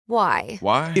Why?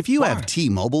 Why? If you have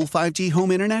T-Mobile 5G home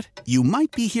internet, you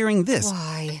might be hearing this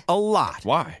Why? a lot.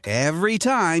 Why? Every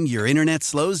time your internet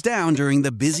slows down during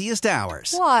the busiest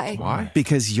hours. Why? Why?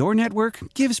 Because your network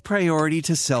gives priority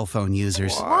to cell phone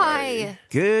users. Why?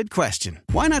 Good question.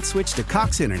 Why not switch to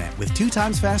Cox Internet with 2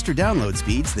 times faster download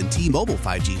speeds than T-Mobile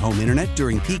 5G home internet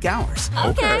during peak hours?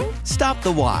 Okay. Stop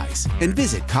the whys and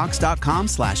visit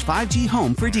cox.com/5G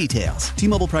home for details.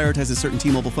 T-Mobile prioritizes certain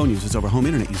T-Mobile phone users over home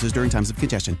internet users during times of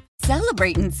congestion.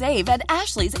 Celebrate and save at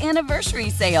Ashley's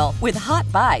Anniversary Sale. With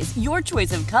Hot Buys, your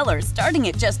choice of colors starting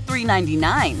at just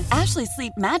 $3.99. Ashley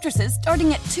Sleep mattresses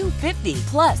starting at $2.50.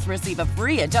 Plus, receive a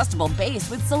free adjustable base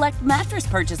with select mattress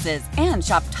purchases. And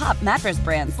shop top mattress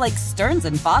brands like Stearns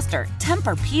 & Foster,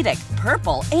 Tempur-Pedic,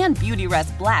 Purple, and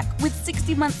Beautyrest Black with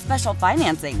 60-month special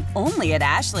financing. Only at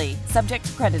Ashley. Subject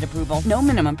to credit approval. No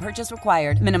minimum purchase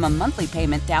required. Minimum monthly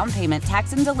payment, down payment,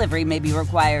 tax, and delivery may be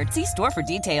required. See store for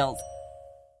details.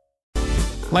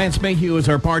 Lance Mayhew is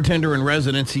our bartender in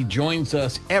residence. He joins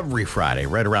us every Friday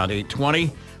right around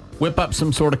 8:20. Whip up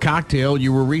some sort of cocktail.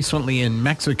 You were recently in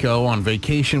Mexico on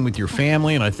vacation with your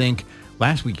family, and I think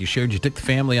last week you shared you took the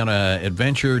family on an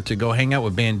adventure to go hang out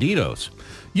with banditos.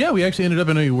 Yeah, we actually ended up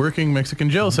in a working Mexican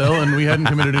jail cell, and we hadn't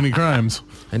committed any crimes.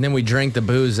 And then we drank the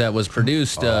booze that was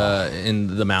produced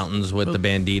in the mountains with the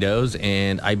banditos,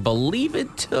 and I believe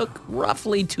it took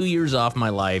roughly 2 years off my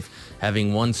life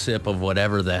having one sip of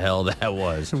whatever the hell that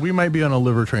was. We might be on a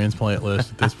liver transplant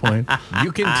list at this point.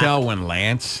 You can tell when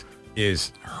Lance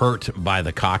is hurt by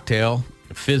the cocktail,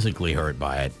 physically hurt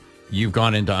by it. You've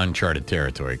gone into uncharted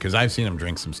territory, because I've seen him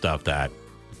drink some stuff that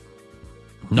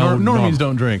normies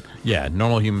don't drink. Yeah,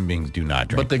 normal human beings do not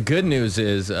drink. But the good news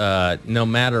is, no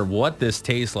matter what this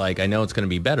tastes like, I know it's going to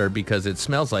be better because it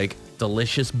smells like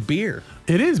delicious beer.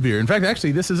 It is beer. In fact,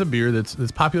 actually, this is a beer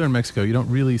that's popular in Mexico. You don't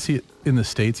really see it in the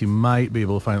States. You might be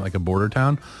able to find it like a border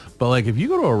town. But like if you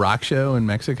go to a rock show in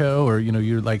Mexico, or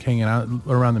you're like hanging out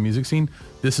around the music scene,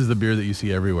 this is the beer that you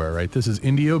see everywhere, right? This is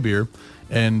Indio beer.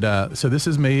 And so this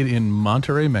is made in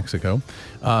Monterrey, Mexico.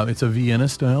 It's a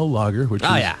Vienna-style lager.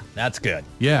 Yeah, that's good.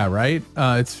 Yeah, right?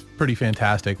 It's pretty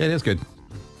fantastic. It is good.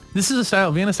 This is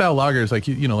a Vienna-style lager. It's like,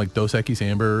 like Dos Equis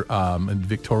Amber and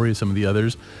Victoria, some of the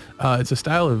others. It's a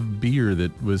style of beer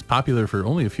that was popular for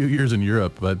only a few years in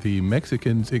Europe, but the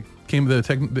Mexicans,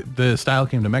 the style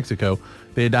came to Mexico.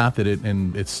 They adopted it,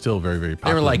 and it's still very, very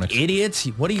popular. They were like, idiots,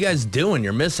 what are you guys doing?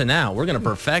 You're missing out. We're going to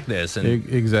perfect this and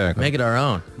exactly make it our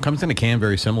own. Comes in a can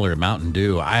very similar to Mountain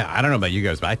Dew. I don't know about you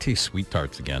guys, but I taste Sweet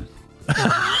Tarts again.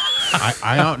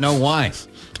 I don't know why.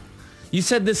 You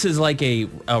said this is like a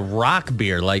rock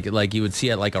beer, like you would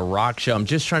see at like a rock show. I'm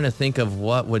just trying to think of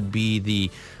what would be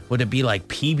would it be like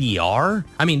PBR?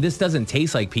 I mean, this doesn't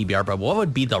taste like PBR, but what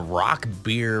would be the rock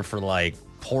beer for like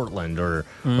Portland or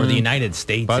the United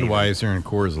States? Budweiser and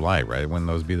Coors Light, right? Wouldn't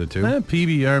those be the two?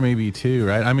 PBR maybe too,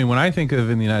 right? I mean, when I think of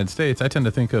in the United States, I tend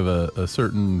to think of a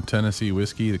certain Tennessee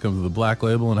whiskey that comes with a black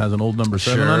label and has an old number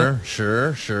 7 on it.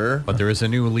 Sure. But there is a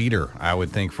new leader, I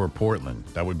would think, for Portland.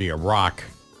 That would be a rock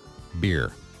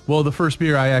beer. Well, the first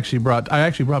beer I actually brought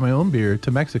my own beer to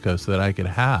Mexico so that I could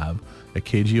have a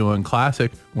KGON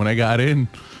Classic when I got in.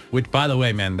 Which, by the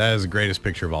way, man, that is the greatest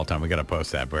picture of all time. We got to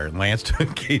post that, where Lance took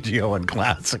KGON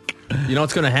Classic. You know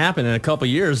what's going to happen in a couple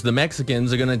years? The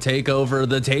Mexicans are going to take over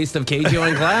the taste of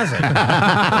KGON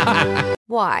Classic.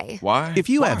 Why? Why? If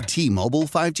you have T-Mobile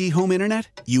 5G home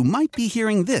internet, you might be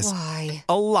hearing this Why?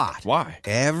 a lot. Why?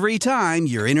 Every time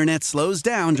your internet slows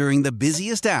down during the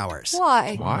busiest hours.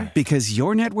 Why? Why? Because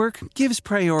your network gives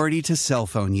priority to cell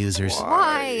phone users.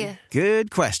 Why?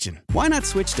 Good question. Why not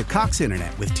switch to Cox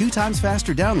Internet with 2 times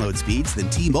faster download speeds than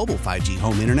T-Mobile 5G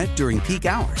home internet during peak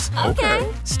hours? Okay.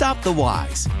 Stop the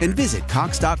whys and visit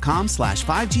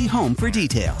cox.com/5G home for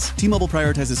details. T-Mobile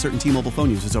prioritizes certain T-Mobile phone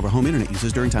users over home internet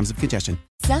users during times of congestion.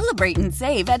 Celebrate and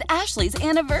save at Ashley's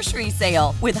Anniversary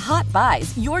Sale. With Hot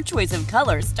Buys, your choice of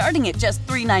colors starting at just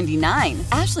 $3.99.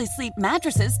 Ashley Sleep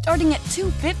mattresses starting at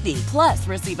 $2.50. Plus,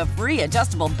 receive a free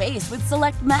adjustable base with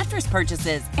select mattress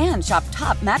purchases. And shop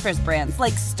top mattress brands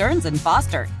like Stearns &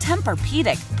 Foster,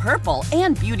 Tempur-Pedic, Purple,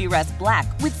 and Beautyrest Black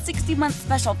with 60-month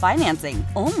special financing.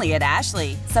 Only at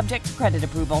Ashley. Subject to credit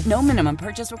approval. No minimum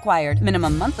purchase required.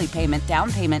 Minimum monthly payment,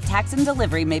 down payment, tax, and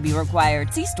delivery may be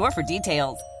required. See store for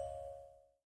details.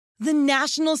 The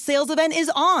national sales event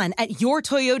is on at your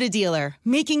Toyota dealer,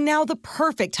 making now the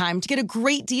perfect time to get a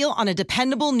great deal on a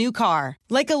dependable new car.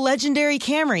 Like a legendary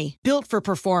Camry, built for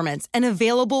performance and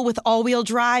available with all-wheel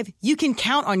drive, you can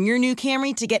count on your new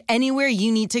Camry to get anywhere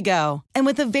you need to go. And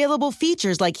with available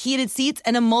features like heated seats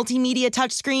and a multimedia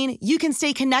touchscreen, you can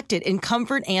stay connected in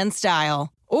comfort and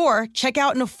style. Or check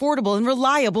out an affordable and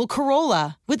reliable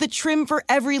Corolla with a trim for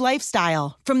every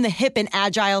lifestyle. From the hip and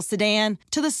agile sedan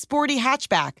to the sporty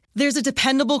hatchback, there's a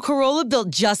dependable Corolla built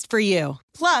just for you.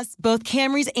 Plus, both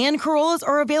Camrys and Corollas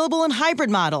are available in hybrid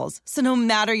models, so no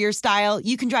matter your style,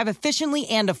 you can drive efficiently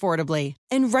and affordably.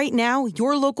 And right now,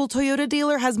 your local Toyota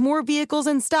dealer has more vehicles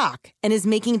in stock and is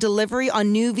making delivery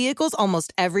on new vehicles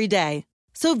almost every day.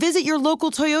 So visit your local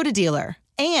Toyota dealer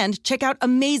and check out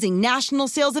amazing national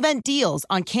sales event deals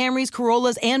on Camrys,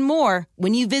 Corollas, and more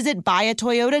when you visit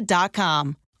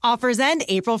buyatoyota.com. Offers end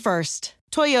April 1st.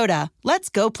 Toyota, let's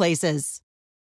go places.